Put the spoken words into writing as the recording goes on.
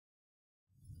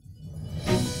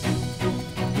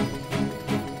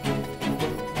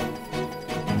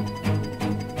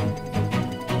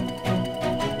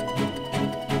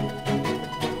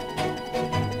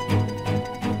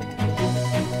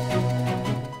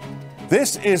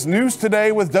This is News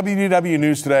Today with WDW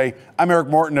News Today. I'm Eric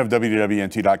Morton of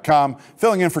WDWNT.com,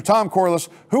 filling in for Tom Corliss,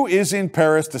 who is in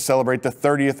Paris to celebrate the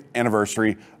 30th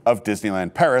anniversary of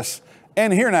Disneyland Paris.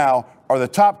 And here now are the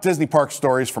top Disney park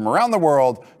stories from around the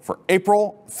world for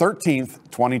April 13th,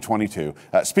 2022.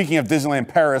 Speaking of Disneyland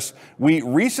Paris, we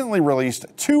recently released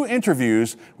 2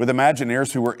 interviews with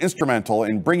Imagineers who were instrumental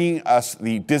in bringing us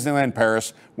the Disneyland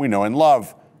Paris we know and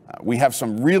love. We have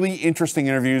some really interesting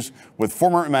interviews with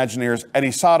former Imagineers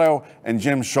Eddie Sato and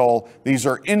Jim Scholl. These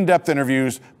are in-depth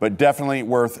interviews, but definitely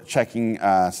worth checking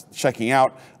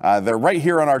out. They're right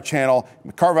here on our channel.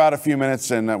 Carve out a few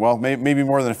minutes and, well, maybe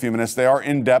more than a few minutes. They are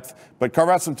in-depth, but carve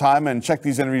out some time and check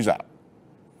these interviews out.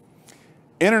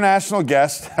 International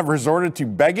guests have resorted to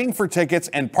begging for tickets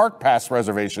and park pass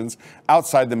reservations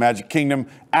outside the Magic Kingdom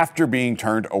after being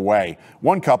turned away.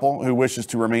 One couple, who wishes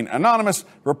to remain anonymous,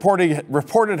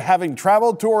 reported having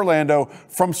traveled to Orlando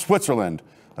from Switzerland.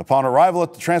 Upon arrival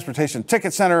at the Transportation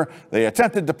Ticket Center, they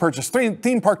attempted to purchase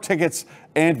theme park tickets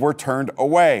and were turned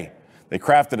away. They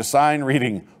crafted a sign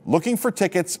reading, "Looking for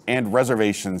tickets and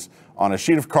reservations," on a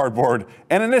sheet of cardboard,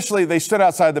 and initially they stood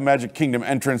outside the Magic Kingdom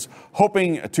entrance,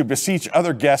 hoping to beseech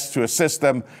other guests to assist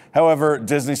them. However,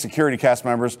 Disney security cast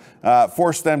members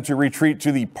forced them to retreat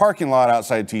to the parking lot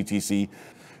outside TTC.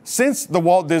 Since the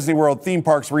Walt Disney World theme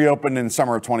parks reopened in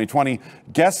summer of 2020,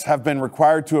 guests have been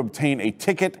required to obtain a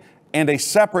ticket and a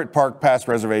separate park pass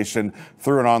reservation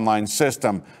through an online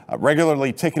system.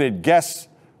 Regularly ticketed guests,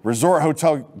 resort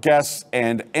hotel guests,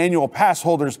 and annual pass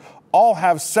holders all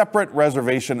have separate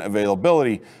reservation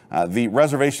availability. The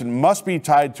reservation must be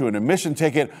tied to an admission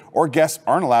ticket or guests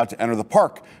aren't allowed to enter the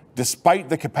park. Despite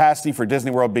the capacity for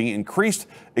Disney World being increased,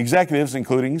 executives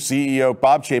including CEO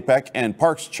Bob Chapek and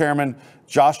Parks Chairman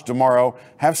Josh D'Amaro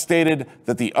have stated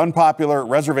that the unpopular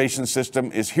reservation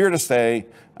system is here to stay.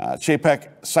 Chapek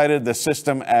cited the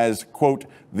system as, quote,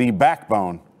 "the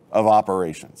backbone of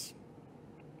operations."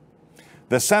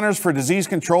 The Centers for Disease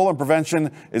Control and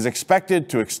Prevention is expected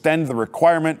to extend the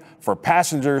requirement for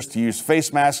passengers to use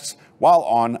face masks while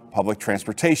on public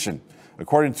transportation.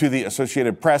 According to the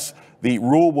Associated Press, the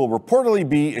rule will reportedly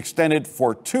be extended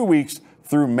for 2 weeks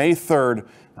through May 3rd.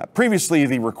 Previously,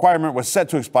 the requirement was set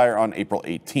to expire on April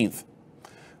 18th.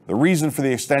 The reason for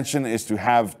the extension is to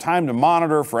have time to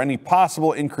monitor for any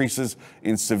possible increases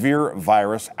in severe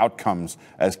virus outcomes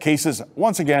as cases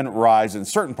once again rise in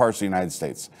certain parts of the United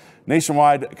States.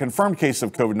 Nationwide, confirmed cases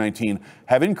of COVID-19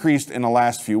 have increased in the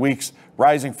last few weeks,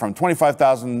 rising from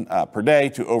 25,000 per day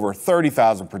to over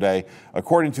 30,000 per day.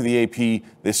 According to the AP,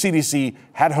 the CDC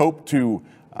had hoped to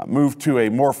move to a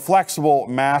more flexible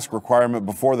mask requirement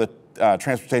before the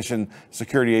Transportation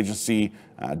Security Agency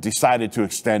decided to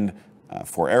extend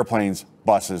for airplanes,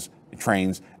 buses,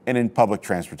 trains, and in public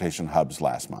transportation hubs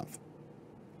last month.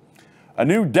 A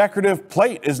new decorative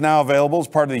plate is now available as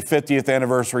part of the 50th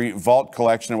anniversary vault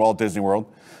collection at Walt Disney World.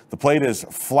 The plate is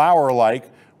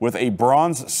flower-like with a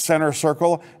bronze center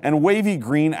circle and wavy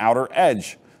green outer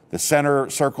edge. The center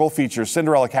circle features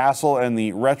Cinderella Castle and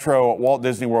the retro Walt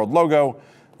Disney World logo.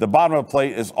 The bottom of the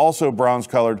plate is also bronze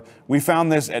colored. We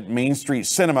found this at Main Street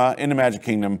Cinema in the Magic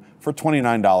Kingdom for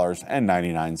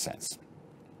 $29.99.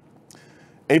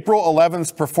 April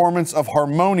 11th's performance of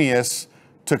Harmonious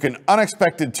took an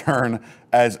unexpected turn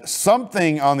as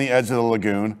something on the edge of the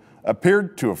lagoon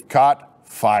appeared to have caught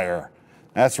fire.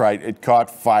 That's right, it caught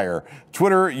fire.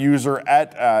 Twitter user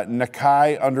at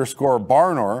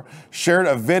Nakai_Barnor shared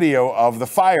a video of the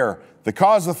fire. The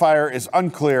cause of the fire is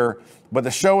unclear, but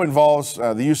the show involves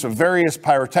the use of various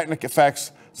pyrotechnic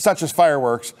effects, such as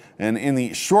fireworks. And in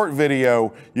the short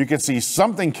video, you can see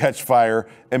something catch fire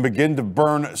and begin to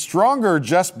burn stronger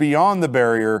just beyond the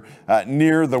barrier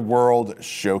near the World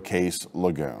Showcase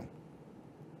Lagoon.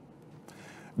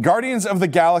 Guardians of the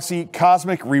Galaxy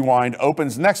Cosmic Rewind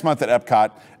opens next month at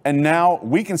EPCOT, and now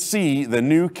we can see the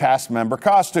new cast member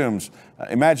costumes.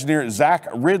 Imagineer Zach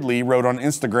Ridley wrote on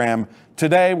Instagram,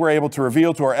 "Today we're able to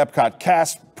reveal to our EPCOT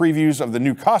cast previews of the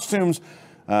new costumes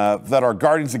that our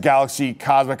Guardians of the Galaxy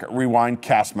Cosmic Rewind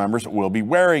cast members will be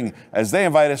wearing as they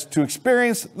invite us to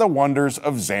experience the wonders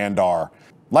of Xandar.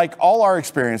 Like all our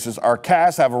experiences, our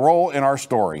cast have a role in our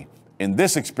story. In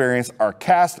this experience, our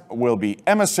cast will be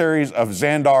emissaries of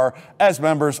Xandar as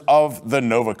members of the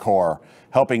Nova Corps,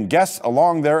 helping guests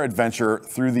along their adventure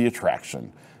through the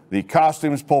attraction. The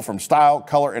costumes pull from style,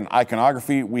 color, and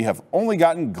iconography we have only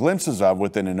gotten glimpses of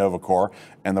within the Nova Corps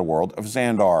and the world of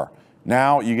Xandar.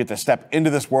 Now you get to step into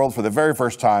this world for the very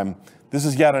first time. This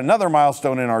is yet another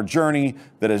milestone in our journey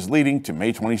that is leading to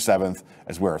May 27th,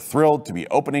 as we are thrilled to be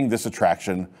opening this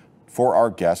attraction for our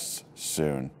guests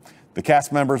soon." The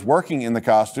cast members working in the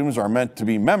costumes are meant to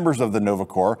be members of the Nova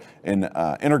Corps, an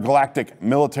intergalactic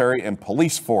military and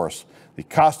police force. The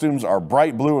costumes are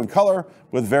bright blue in color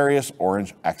with various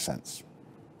orange accents.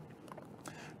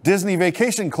 Disney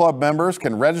Vacation Club members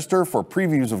can register for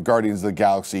previews of Guardians of the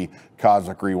Galaxy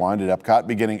Cosmic Rewind at EPCOT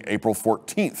beginning April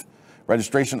 14th.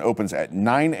 Registration opens at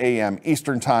 9 a.m.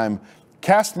 Eastern Time.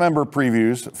 Cast member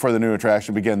previews for the new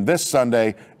attraction begin this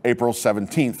Sunday, April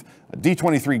 17th.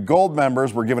 D23 Gold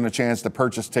members were given a chance to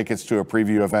purchase tickets to a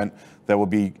preview event that will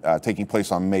be taking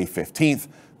place on May 15th,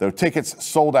 though tickets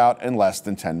sold out in less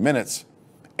than 10 minutes.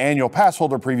 Annual pass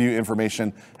holder preview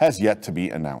information has yet to be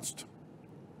announced.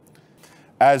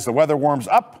 As the weather warms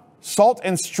up, Salt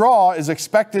and Straw is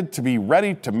expected to be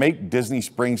ready to make Disney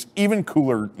Springs even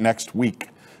cooler next week.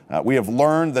 We have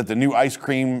learned that the new ice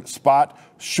cream spot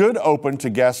should open to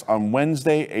guests on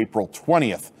Wednesday, April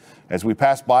 20th. As we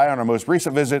pass by on our most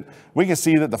recent visit, we can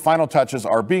see that the final touches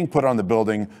are being put on the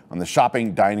building on the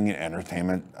shopping, dining, and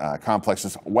entertainment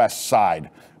complex's west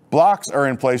side. Blocks are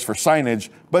in place for signage,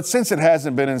 but since it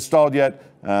hasn't been installed yet,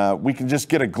 we can just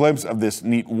get a glimpse of this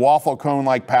neat waffle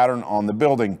cone-like pattern on the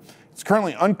building. It's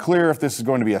currently unclear if this is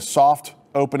going to be a soft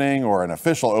opening or an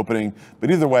official opening,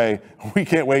 but either way, we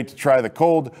can't wait to try the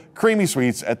cold, creamy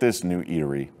sweets at this new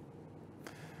eatery.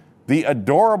 The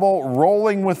adorable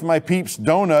Rolling with My Peeps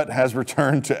donut has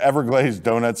returned to Everglazed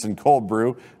Donuts and Cold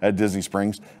Brew at Disney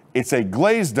Springs. It's a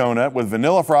glazed donut with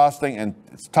vanilla frosting and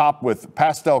it's topped with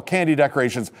pastel candy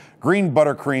decorations, green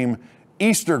buttercream,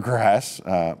 Easter grass,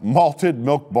 malted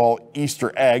milk ball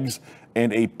Easter eggs,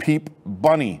 and a Peep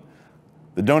bunny.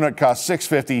 The donut costs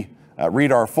 $6.50.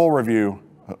 Read our full review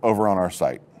over on our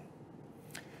site.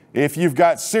 If you've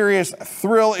got serious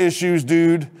thrill issues,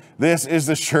 dude, this is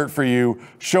the shirt for you.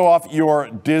 Show off your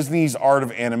Disney's Art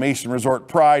of Animation Resort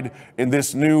pride in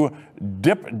this new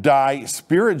dip dye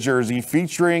spirit jersey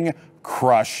featuring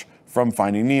Crush from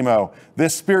Finding Nemo.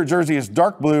 This spirit jersey is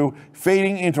dark blue,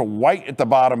 fading into white at the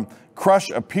bottom.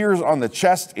 Crush appears on the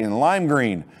chest in lime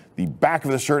green. The back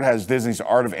of the shirt has Disney's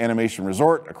Art of Animation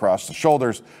Resort across the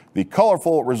shoulders. The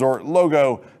colorful resort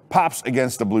logo pops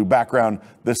against the blue background.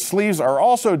 The sleeves are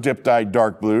also dip-dyed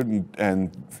dark blue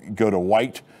and go to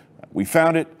white. We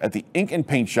found it at the Ink and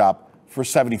Paint Shop for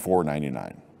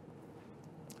 $74.99.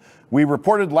 We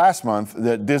reported last month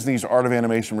that Disney's Art of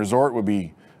Animation Resort would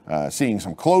be seeing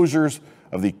some closures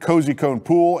of the Cozy Cone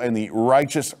Pool and the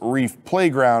Righteous Reef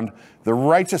Playground. The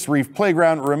Righteous Reef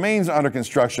Playground remains under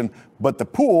construction, but the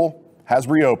pool has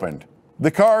reopened.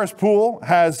 The Cars pool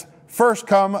has first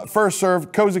come, first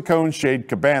served Cozy Cone shade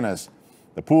cabanas.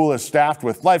 The pool is staffed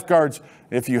with lifeguards.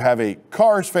 If you have a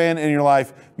Cars fan in your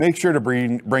life, make sure to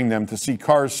bring them to see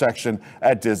Cars section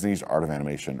at Disney's Art of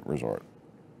Animation Resort.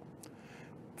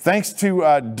 Thanks to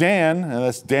Dan, and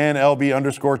that's Dan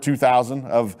LB_2000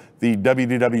 of the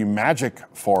WDW Magic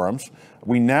forums,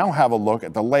 we now have a look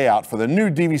at the layout for the new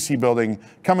DVC building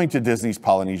coming to Disney's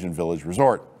Polynesian Village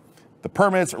Resort. The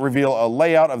permits reveal a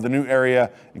layout of the new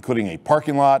area, including a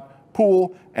parking lot,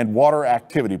 pool, and water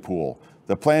activity pool.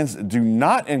 The plans do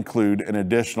not include an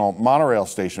additional monorail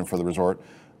station for the resort.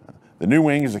 The new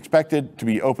wing is expected to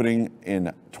be opening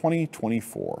in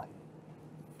 2024.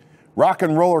 Rock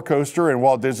and Roller Coaster in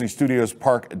Walt Disney Studios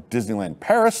Park at Disneyland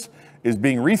Paris is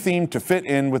being rethemed to fit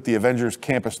in with the Avengers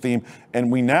campus theme, and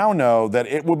we now know that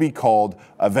it will be called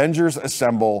Avengers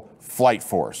Assemble Flight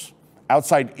Force.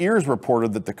 Outside Ears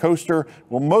reported that the coaster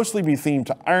will mostly be themed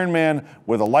to Iron Man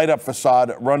with a light-up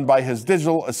facade run by his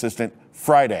digital assistant,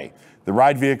 Friday. The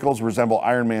ride vehicles resemble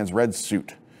Iron Man's red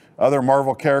suit. Other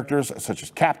Marvel characters, such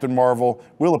as Captain Marvel,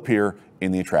 will appear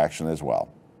in the attraction as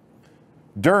well.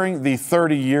 During the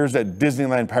 30 Years at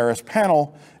Disneyland Paris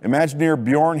panel, Imagineer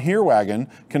Bjorn Heerwagen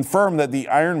confirmed that the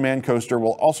Iron Man coaster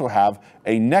will also have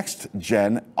a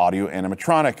next-gen audio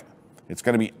animatronic. It's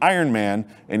going to be Iron Man,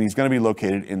 and he's going to be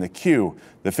located in the queue.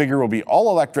 The figure will be all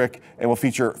electric and will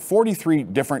feature 43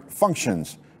 different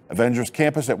functions. Avengers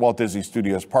Campus at Walt Disney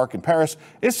Studios Park in Paris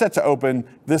is set to open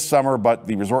this summer, but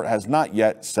the resort has not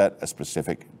yet set a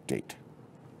specific date.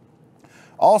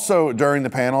 Also during the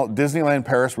panel, Disneyland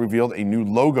Paris revealed a new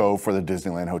logo for the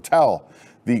Disneyland Hotel.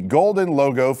 The golden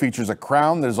logo features a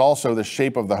crown that is also the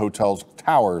shape of the hotel's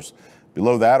towers.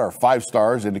 Below that are 5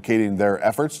 stars, indicating their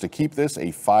efforts to keep this a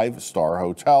 5-star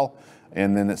hotel.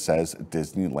 And then it says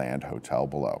Disneyland Hotel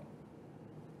below.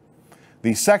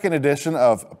 The second edition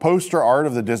of poster art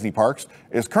of the Disney parks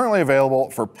is currently available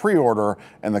for pre-order,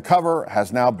 and the cover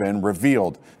has now been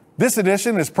revealed. This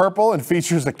edition is purple and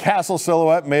features a castle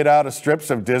silhouette made out of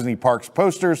strips of Disney Parks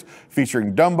posters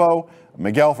featuring Dumbo,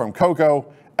 Miguel from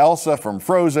Coco, Elsa from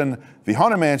Frozen, the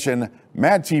Haunted Mansion,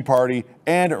 Mad Tea Party,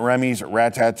 and Remy's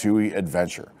Ratatouille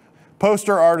Adventure.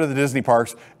 Poster art of the Disney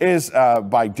parks is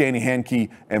by Danny Hankey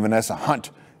and Vanessa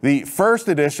Hunt. The first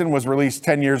edition was released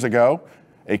 10 years ago.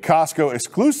 A Costco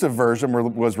exclusive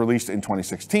version was released in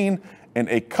 2016, and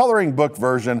a coloring book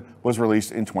version was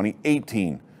released in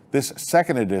 2018. This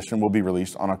second edition will be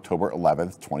released on October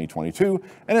 11th, 2022,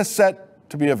 and is set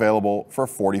to be available for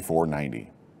 $44.90.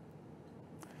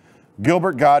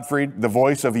 Gilbert Gottfried, the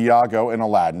voice of Iago in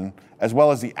Aladdin, as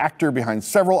well as the actor behind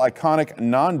several iconic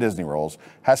non-Disney roles,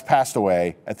 has passed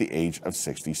away at the age of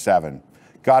 67.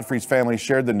 Gottfried's family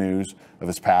shared the news of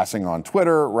his passing on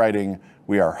Twitter, writing,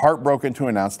 "We are heartbroken to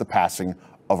announce the passing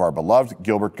of our beloved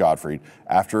Gilbert Gottfried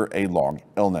after a long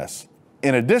illness."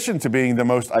 In addition to being the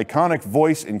most iconic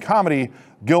voice in comedy,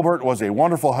 Gilbert was a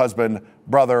wonderful husband,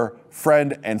 brother,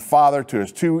 friend, and father to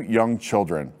his 2 young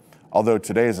children. Although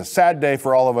today is a sad day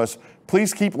for all of us,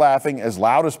 please keep laughing as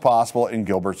loud as possible in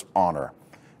Gilbert's honor.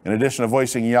 In addition to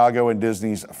voicing Iago in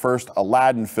Disney's first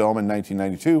Aladdin film in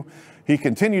 1992, he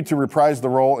continued to reprise the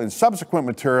role in subsequent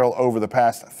material over the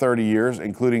past 30 years,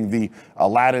 including the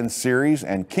Aladdin series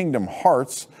and Kingdom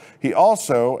Hearts. He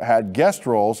also had guest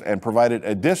roles and provided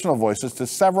additional voices to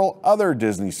several other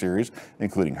Disney series,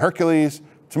 including Hercules,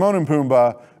 Timon and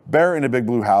Pumbaa, Bear in a Big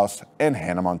Blue House, and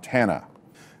Hannah Montana.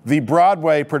 The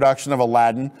Broadway production of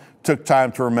Aladdin took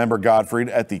time to remember Gottfried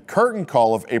at the curtain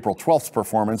call of April 12th's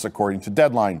performance, according to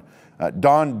Deadline.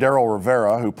 Don Darryl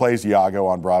Rivera, who plays Iago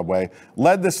on Broadway,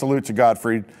 led the salute to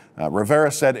Gottfried.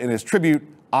 Rivera said in his tribute,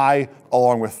 "I,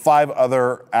 along with 5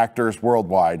 other actors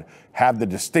worldwide, have the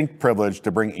distinct privilege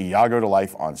to bring Iago to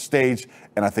life on stage.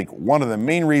 And I think one of the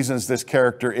main reasons this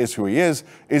character is who he is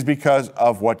because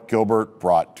of what Gilbert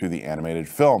brought to the animated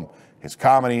film, his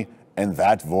comedy and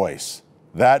that voice.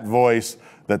 That voice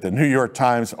that the New York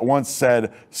Times once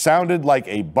said sounded like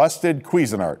a busted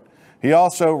Cuisinart." He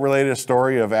also related a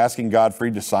story of asking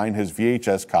Gottfried to sign his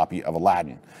VHS copy of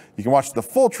Aladdin. You can watch the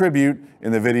full tribute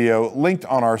in the video linked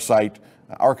on our site.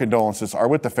 Our condolences are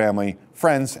with the family,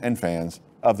 friends, and fans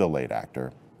of the late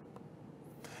actor.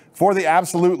 For the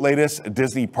absolute latest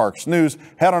Disney Parks news,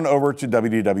 head on over to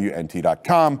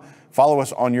WDWNT.com. Follow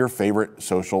us on your favorite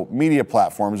social media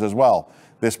platforms as well.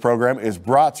 This program is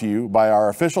brought to you by our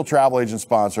official travel agent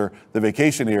sponsor, The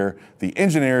Vacationeer, the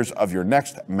engineers of your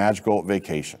next magical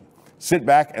vacation. Sit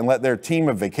back and let their team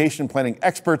of vacation planning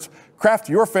experts craft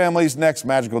your family's next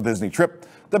magical Disney trip.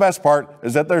 The best part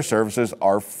is that their services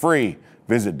are free.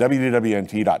 Visit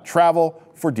WDWNT.travel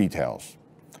for details.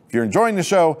 If you're enjoying the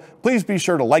show, please be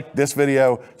sure to like this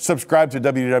video, subscribe to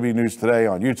WDW News Today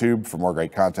on YouTube for more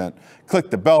great content, click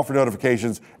the bell for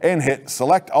notifications, and hit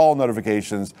select all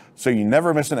notifications so you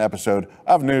never miss an episode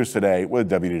of News Today with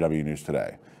WDW News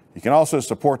Today. You can also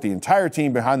support the entire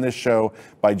team behind this show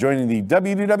by joining the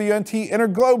WDWNT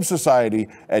Interglobe Society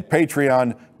at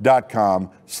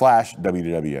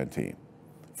patreon.com/WDWNT.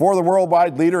 For the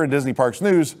worldwide leader in Disney Parks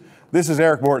news, this is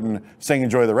Eric Morton saying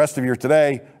enjoy the rest of your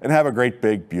today and have a great,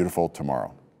 big, beautiful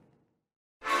tomorrow.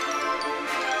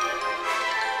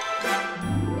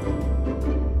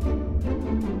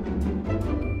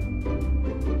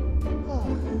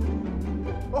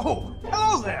 Oh,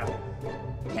 hello there.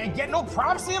 Can't get no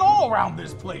privacy at all around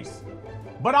this place.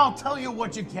 But I'll tell you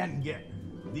what you can get.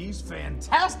 These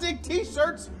fantastic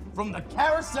t-shirts from the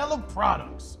Carousel of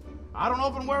Products. I don't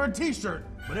often wear a t-shirt,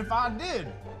 but if I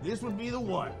did, this would be the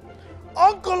one.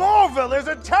 Uncle Orville, there's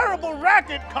a terrible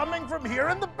racket coming from here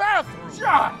in the bathroom.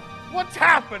 John, What's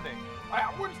happening?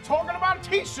 we're talking about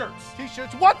t-shirts.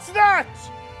 T-shirts, what's that?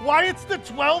 Why, it's the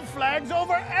 12 Flags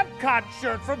Over Epcot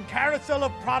shirt from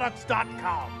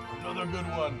carouselofproducts.com. Another good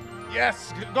one.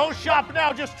 Yes, go shop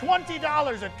now, just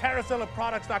 $20 at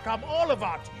carouselofproducts.com, all of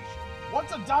our t-shirts.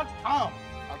 What's a .com?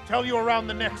 I'll tell you around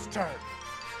the next turn.